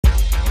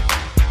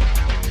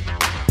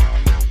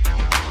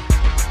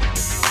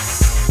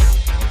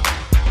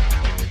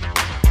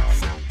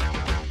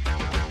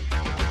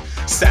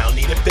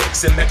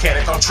and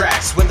mechanic on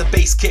tracks. When the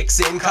bass kicks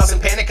in, causing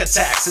panic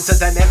attacks. It's a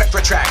dynamic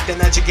retract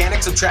and a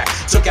gigantic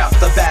subtract. Took out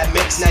the bad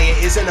mix, now you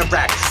is in a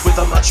rack with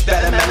a much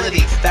better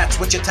melody. That's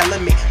what you're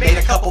telling me. Made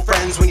a couple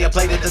friends when you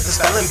played it as a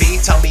spelling bee.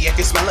 Tell me if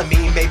you're smelling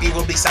me, maybe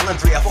we'll be selling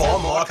 3 or 4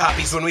 more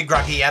copies when we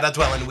groggy at our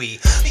dwelling. We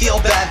feel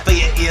bad for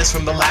your ears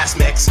from the last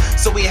mix,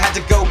 so we had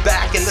to go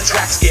back in the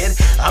track skid.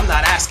 I'm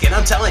not asking,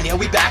 I'm telling you,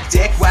 we back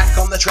dick. Whack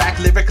on the track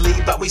lyrically,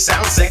 but we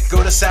sound sick.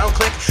 Go to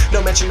SoundClick,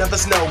 no mention of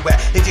us nowhere.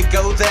 If you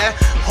go there,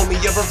 homie,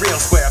 you're a real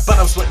square. But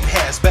I'm splitting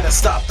hairs, better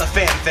stop the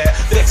fanfare.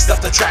 Fixed up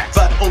the track,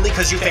 but only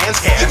cause you fans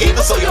care. You gave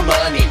us all your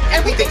money,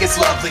 and we think it's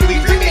lovely. We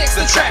remix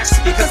the tracks,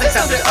 because they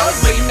sounded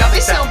ugly. Now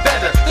they sound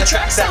better, the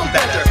tracks sound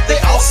better. They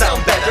all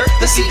sound better,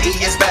 the CD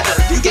is better.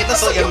 You gave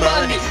us all your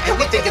money, and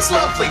we think it's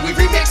lovely. We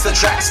remix the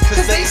tracks,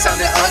 cause they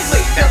sounded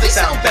ugly. Now they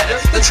sound better,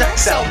 the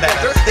tracks sound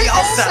better. They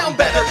all sound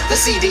better, the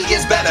CD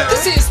is better.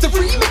 This is the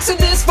remix in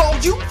this,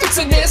 volume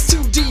fixing this,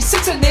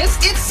 2D6 in this.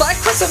 It's like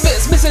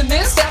Christmas, missing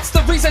this. That's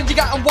the reason you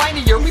got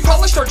whinier. We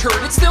polished our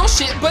turd, it's still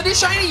shit, but it's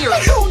shinier.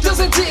 Who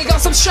doesn't dig on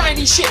some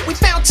shiny shit? We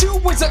found 2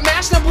 words that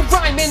match, now we're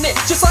rhyming it.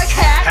 Just like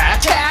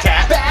hat,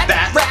 cat, bad,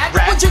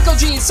 rat. One Jingle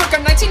Jeans, circa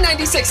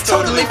 1996,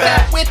 totally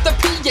fat. With the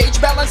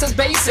pH balance is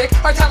basic,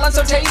 our talents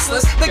are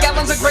tasteless. The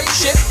gallons of great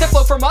shit that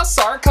flow from us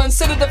are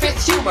considered the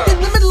 5th humor. In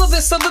the middle of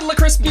this, a little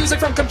crisp music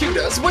from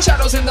computers, with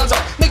shadows in the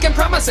dark, making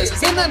promises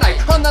in the night.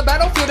 On the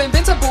battlefield,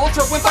 invincible,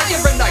 throwing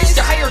fire and ice.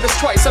 You hired us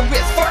twice, and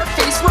with fart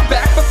face, we're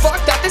back. But fuck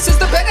that, this is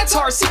the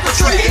Benatar secret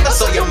track. You gave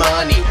us all your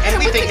money, and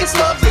we think it's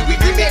lovely. We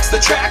remix the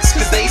tracks,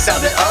 cause they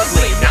sounded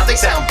ugly. Now they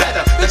sound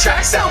better, the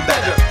tracks sound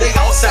better. They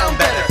all sound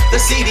better, the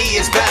CD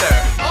is better.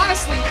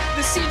 Honestly,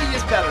 the CD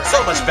is better.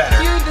 So much better.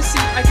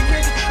 I can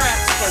hear the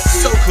tracks, but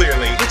so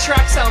clearly. the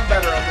tracks sound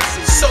better on the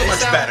CD. So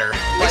much better.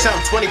 They sound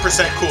 20%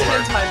 cooler.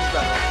 10 times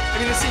better. I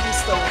mean, the CD's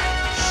still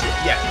shit.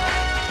 Yeah,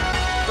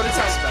 But it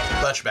sounds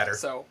better. much better.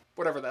 So,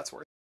 whatever that's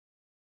worth.